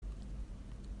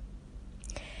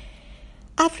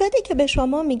افرادی که به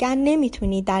شما میگن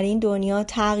نمیتونی در این دنیا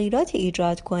تغییراتی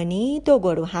ایجاد کنی دو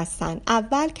گروه هستن.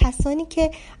 اول کسانی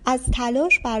که از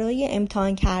تلاش برای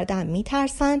امتحان کردن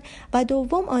میترسن و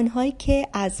دوم آنهایی که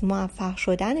از موفق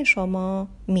شدن شما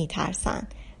میترسن.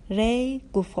 ری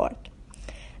گوفورد.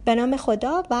 به نام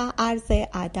خدا و عرض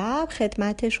ادب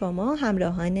خدمت شما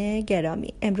همراهان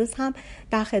گرامی. امروز هم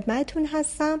در خدمتتون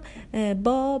هستم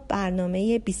با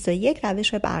برنامه 21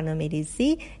 روش برنامه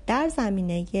ریزی در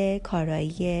زمینه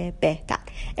کارایی بهتر.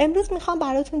 امروز میخوام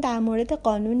براتون در مورد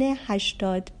قانون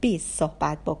 80-20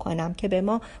 صحبت بکنم که به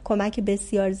ما کمک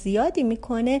بسیار زیادی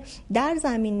میکنه در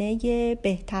زمینه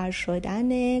بهتر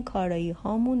شدن کارایی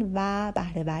هامون و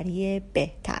بهره‌وری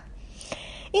بهتر.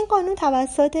 این قانون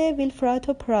توسط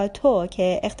ویلفراتو پراتو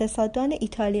که اقتصاددان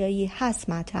ایتالیایی هست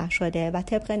مطرح شده و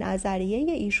طبق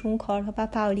نظریه ایشون کارها و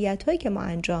فعالیت‌هایی که ما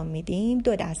انجام میدیم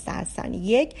دو دسته هستن.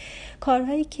 یک،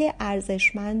 کارهایی که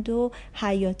ارزشمند و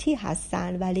حیاتی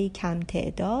هستن ولی کم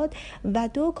تعداد، و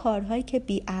دو، کارهایی که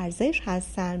بی ارزش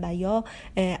هستن و یا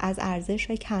از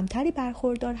ارزش کمتری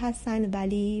برخوردار هستن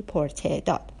ولی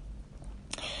پرتعداد.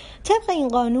 طبق این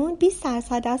قانون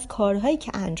 20% از کارهایی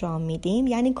که انجام میدیم،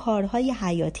 یعنی کارهای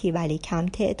حیاتی ولی کم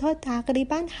تعداد،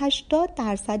 تقریباً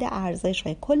 80% ارزش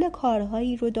کل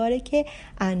کارهایی رو داره که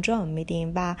انجام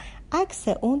میدیم و عکس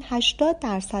اون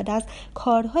 80% از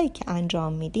کارهایی که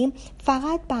انجام میدیم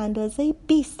فقط به اندازه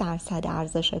 20%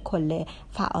 ارزش کل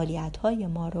فعالیت‌های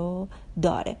ما رو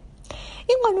داره.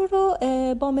 این قانون رو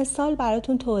با مثال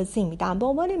براتون توضیح میدم. به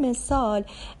عنوان مثال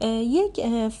یک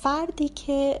فردی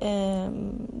که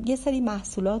یه سری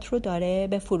محصولات رو داره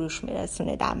به فروش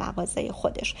میرسونه در مغازه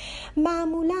خودش،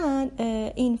 معمولاً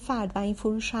این فرد و این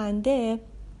فروشنده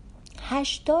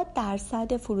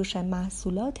 80% فروش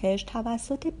محصولاتش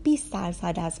توسط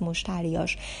 20% از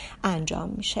مشتریاش انجام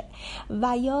میشه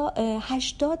و یا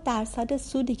 80%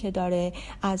 سودی که داره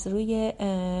از روی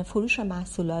فروش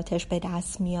محصولاتش به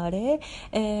دست میاره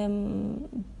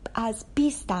از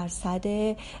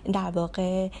 20% در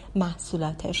واقع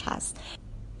محصولاتش هست.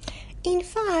 این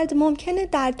فرد ممکنه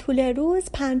در طول روز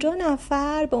 50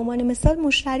 نفر به عنوان مثال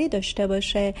مشتری داشته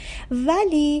باشه،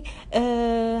 ولی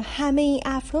همه این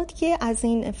افراد که از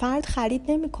این فرد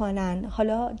خرید نمی کنن.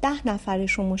 حالا 10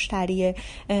 نفرشون مشتری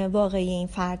واقعی این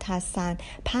فرد هستن،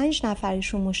 5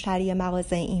 نفرشون مشتری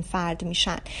مغازه این فرد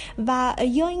میشن، و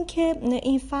یا اینکه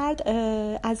این فرد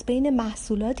از بین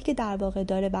محصولاتی که در واقع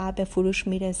داره و به فروش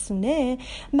میرسونه،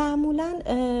 معمولا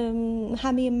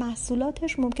همه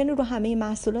محصولاتش ممکنه رو همه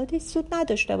محصولاتش سود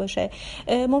نداشته باشه.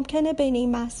 ممکنه بین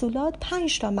این محصولات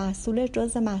 5 تا محصول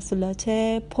جز محصولات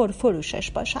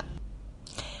پرفروشش باشن.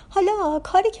 حالا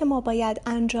کاری که ما باید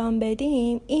انجام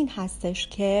بدیم این هستش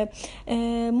که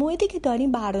موعدی که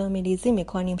داریم برنامه ریزی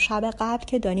میکنیم، شب قبل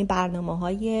که داریم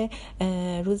برنامه‌های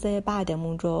روز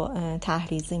بعدمون رو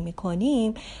تحریزی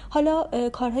میکنیم، حالا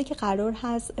کارهایی که قرار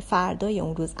هست فردای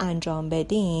اون روز انجام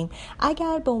بدیم،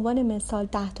 اگر به عنوان مثال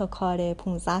 10 تا کار،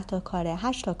 15 تا کار،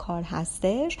 8 تا کار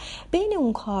هستش، بین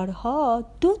اون کارها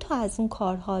 2 تا از اون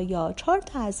کارها یا 4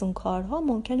 تا از اون کارها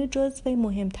ممکنه جزو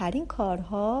مهمترین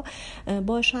کارها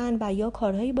باشن و یا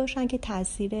کارهایی باشن که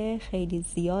تاثیر خیلی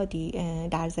زیادی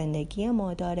در زندگی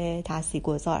ما داره،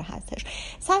 تاثیرگذار هستش.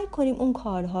 سعی کنیم اون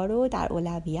کارها رو در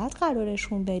اولویت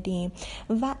قرارشون بدیم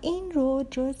و این رو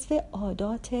جزو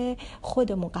عادات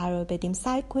خودمون قرار بدیم.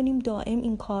 سعی کنیم دائم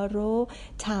این کار رو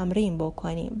تمرین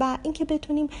بکنیم و اینکه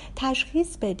بتونیم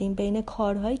تشخیص بدیم بین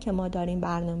کارهایی که ما داریم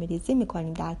برنامه ریزی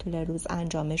میکنیم در طول روز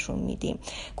انجامشون میدیم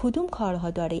کدوم کارها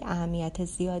داره اهمیت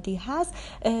زیادی هست،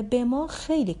 به ما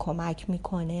خیلی کمک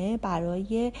میکنه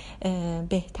برای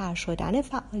بهتر شدن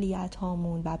فعالیت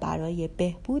هامون و برای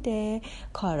بهبود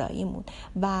کاراییمون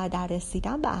و در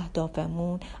رسیدن به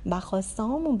اهدافمون و خواسته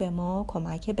هامون به ما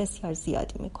کمک بسیار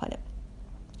زیادی میکنه.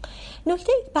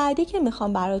 نکته بعدی که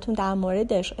میخوام براتون در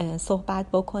موردش صحبت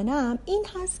بکنم این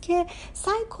هست که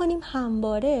سعی کنیم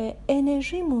همواره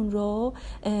انرژیمون رو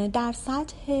در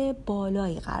سطح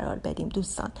بالایی قرار بدیم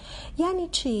دوستان. یعنی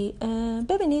چی؟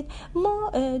 ببینید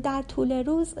ما در طول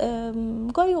روز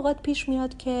گاهی اوقات پیش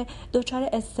میاد که دچار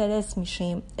استرس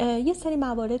میشیم، یه سری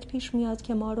موارد پیش میاد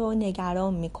که ما رو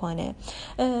نگران میکنه،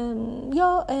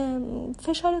 یا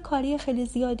فشار کاری خیلی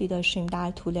زیادی داشتیم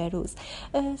در طول روز.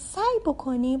 سعی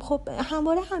بکنیم خب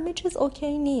همواره همه چیز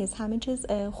اوکی نیست، همه چیز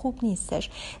خوب نیستش.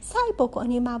 سعی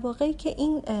بکنیم مواقعی که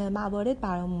این موارد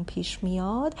برامون پیش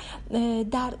میاد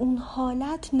در اون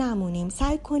حالت نمونیم،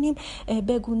 سعی کنیم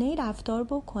به گونه‌ای رفتار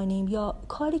بکنیم یا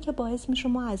کاری که باعث میشه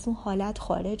ما از اون حالت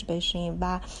خارج بشیم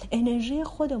و انرژی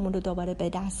خودمون رو دوباره به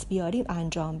دست بیاریم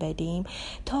انجام بدیم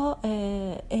تا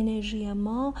انرژی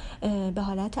ما به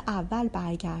حالت اول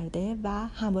برگرده و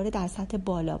همواره در سطح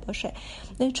بالا باشه.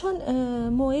 چون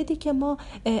موعدی که ما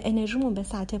انرژیمون به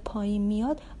سطح پایین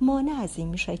میاد مانع از این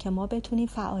میشه که ما بتونیم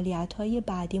فعالیت‌های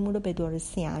بعدیمون رو به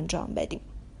درستی انجام بدیم.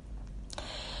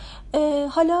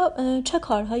 حالا چه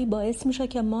کارهایی باعث میشه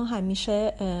که ما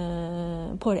همیشه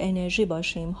پر انرژی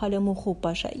باشیم، حالمون خوب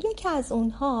باشه؟ یکی از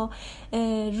اونها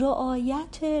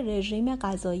رعایت رژیم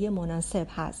غذایی مناسب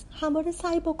هست. همواره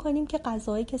سعی بکنیم که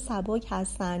غذاهایی که سبک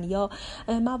هستن یا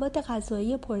مواد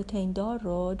غذایی پروتئین دار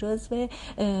رو جزو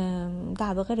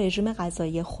در واقع رژیم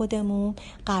غذایی خودمون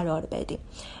قرار بدیم.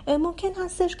 ممکن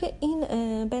هستش که این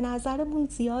به نظرمون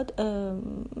زیاد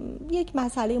یک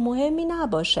مسئله مهمی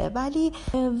نباشه،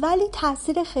 ولی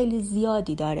تاثیر خیلی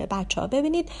زیادی داره. بچه‌ها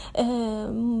ببینید،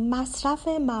 مصرف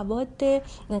مواد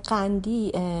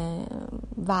قندی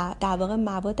و در واقع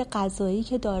مواد غذایی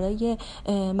که دارای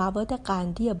مواد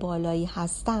قندی بالایی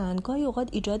هستن گاهی اوقات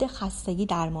ایجاد خستگی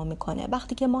در ما میکنه.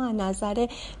 وقتی که ما از نظر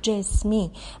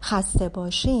جسمی خسته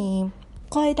باشیم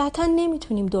قاعدتا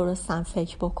نمیتونیم درست هم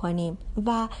فکر بکنیم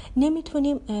و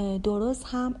نمیتونیم درست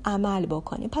هم عمل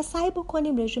بکنیم. پس سعی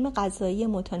بکنیم رژیم غذایی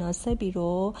متناسبی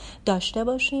رو داشته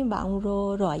باشیم و اون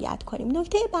رو رعایت کنیم.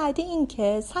 نکته بعدی این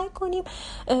که سعی کنیم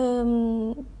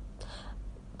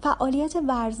فعالیت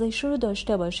ورزشی رو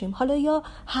داشته باشیم. حالا یا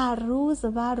هر روز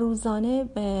و روزانه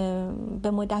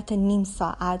به مدت نیم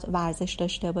ساعت ورزش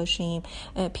داشته باشیم،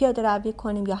 پیاده روی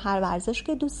کنیم یا هر ورزش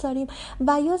که دوست داریم،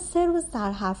 و یا 3 روز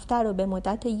در هفته رو به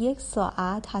مدت 1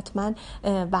 ساعت حتما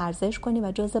ورزش کنیم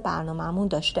و جزء برنامه‌مون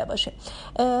داشته باشیم.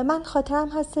 من خاطرم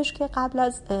هستش که قبل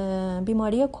از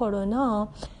بیماری کرونا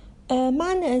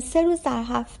من 3 روز در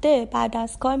هفته بعد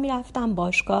از کار میرفتم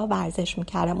باشگاه ورزش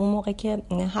میکردم. اون موقع که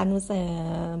هنوز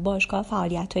باشگاه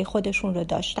فعالیت‌های خودشون رو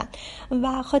داشتن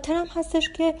و خاطرم هستش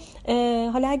که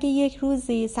حالا اگه یک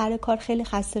روزی سر کار خیلی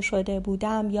خسته شده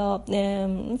بودم یا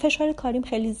فشار کاریم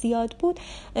خیلی زیاد بود،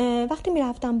 وقتی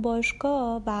میرفتم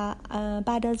باشگاه و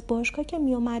بعد از باشگاه که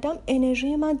میومدم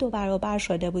انرژی من 2 برابر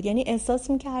شده بود. یعنی احساس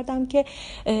میکردم که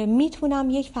میتونم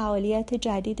یک فعالیت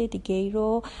جدید دیگه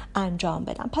رو انجام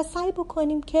بدم. پس سعی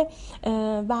بکنیم که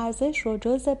ورزش رو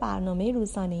جزء برنامه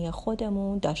روزانه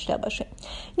خودمون داشته باشه.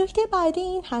 نکته بعدی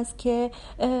این هست که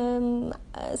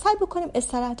سعی بکنیم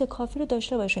استراحت کافی رو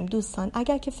داشته باشیم. دوستان،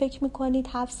 اگر که فکر میکنید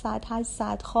 7 ساعت 8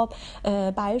 ساعت خواب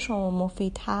برای شما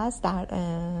مفید هست در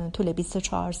طول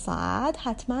 24 ساعت،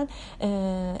 حتما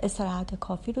استراحت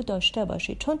کافی رو داشته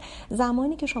باشید. چون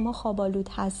زمانی که شما خواب‌آلود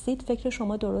هستید فکر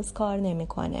شما درست کار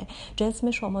نمیکنه،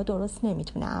 جسم شما درست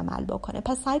نمیتونه عمل بکنه.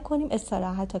 پس سعی کنیم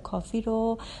استراحت کافی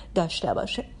رو داشته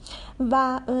باشه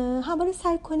و همواره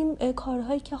سعی کنیم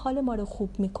کارهایی که حال ما رو خوب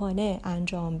میکنه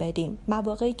انجام بدیم.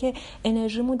 مواقعی که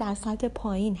انرژیمون در سطح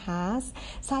پایین هست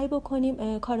سعی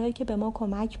بکنیم کارهایی که به ما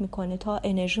کمک میکنه تا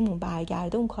انرژیمون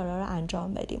برگرده اون کارها رو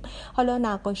انجام بدیم. حالا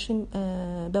نقاشی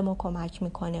به ما کمک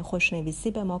میکنه،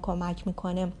 خوشنویسی به ما کمک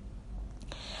میکنه،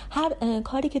 هر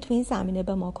کاری که تو این زمینه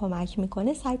به ما کمک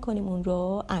میکنه سعی کنیم اون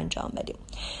رو انجام بدیم.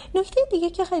 نکته دیگه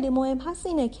که خیلی مهم هست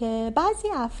اینه که بعضی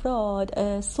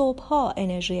افراد صبحها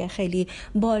انرژی خیلی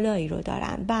بالایی رو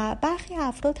دارن و برخی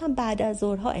افراد هم بعد از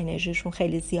ظهرها انرژیشون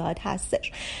خیلی زیاد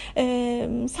هستش.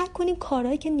 سعی کنیم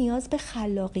کارهایی که نیاز به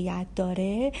خلاقیت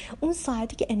داره اون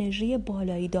ساعتی که انرژی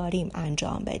بالایی داریم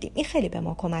انجام بدیم. این خیلی به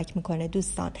ما کمک میکنه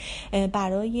دوستان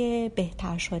برای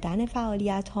بهتر شدن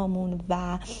فعالیت هامون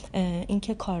و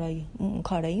اینکه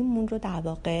کاراییمون رو در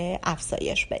واقع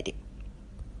افزایش بدیم.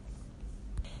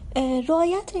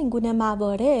 رعایت این گونه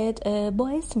موارد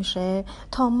باعث میشه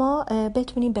تا ما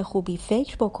بتونیم به خوبی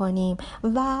فکر بکنیم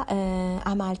و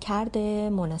عملکرد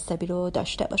مناسبی رو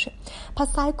داشته باشیم. پس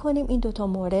سعی کنیم این 2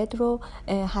 مورد رو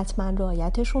حتما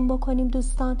رعایتشون بکنیم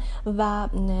دوستان و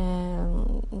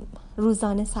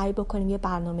روزانه سعی بکنیم یه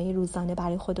برنامه روزانه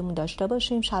برای خودمون داشته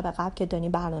باشیم. شب قبل که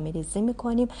داریم برنامه ریزی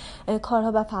میکنیم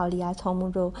کارها و فعالیت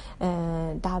هامون رو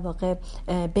در واقع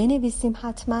بنویسیم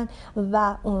حتما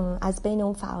و از بین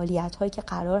اون فعالیت هایی که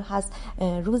قرار هست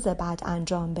روز بعد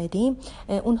انجام بدیم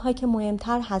اونهایی که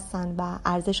مهمتر هستن و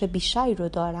ارزش بیشتری رو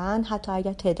دارن حتی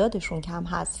اگر تعدادشون کم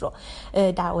هست رو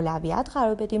در اولویت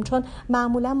قرار بدیم. چون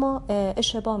معمولا ما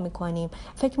اشتباه میکنیم،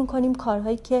 فکر میکنیم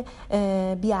کارهایی که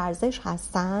بی ارزش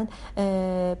هستن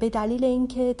به دلیل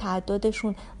اینکه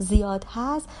تعدادشون زیاد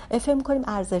هست فکر می‌کنیم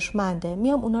ارزشمنده،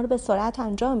 میام اونا رو به سرعت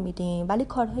انجام میدیم، ولی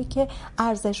کارهایی که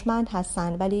ارزشمند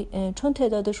هستن ولی چون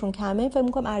تعدادشون کمه فکر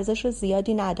می‌کنم ارزش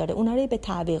زیادی نداره، اونا رو به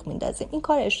تعویق میندازیم. این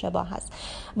کار اشتباه هست،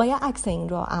 باید عکس این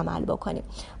رو عمل بکنیم.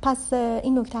 پس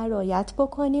این نکته رو رعایت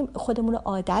بکنیم، خودمون رو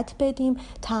عادت بدیم،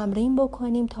 تمرین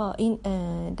بکنیم تا این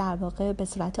در واقع به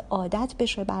صورت عادت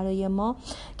بشه برای ما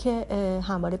که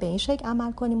همواره به این شکل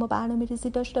عمل کنیم و برنامه‌ریزی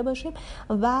داشته باشیم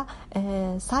و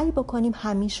سعی بکنیم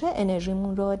همیشه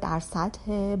انرژیمون رو در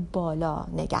سطح بالا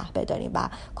نگه بداریم و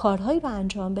کارهایی رو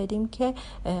انجام بدیم که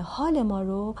حال ما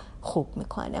رو خوب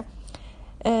میکنه.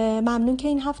 ممنون که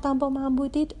این هفته با من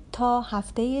بودید. تا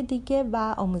هفته دیگه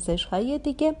و آموزش‌های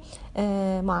دیگه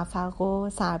موفق و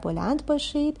سربلند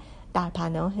باشید. در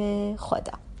پناه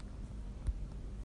خدا.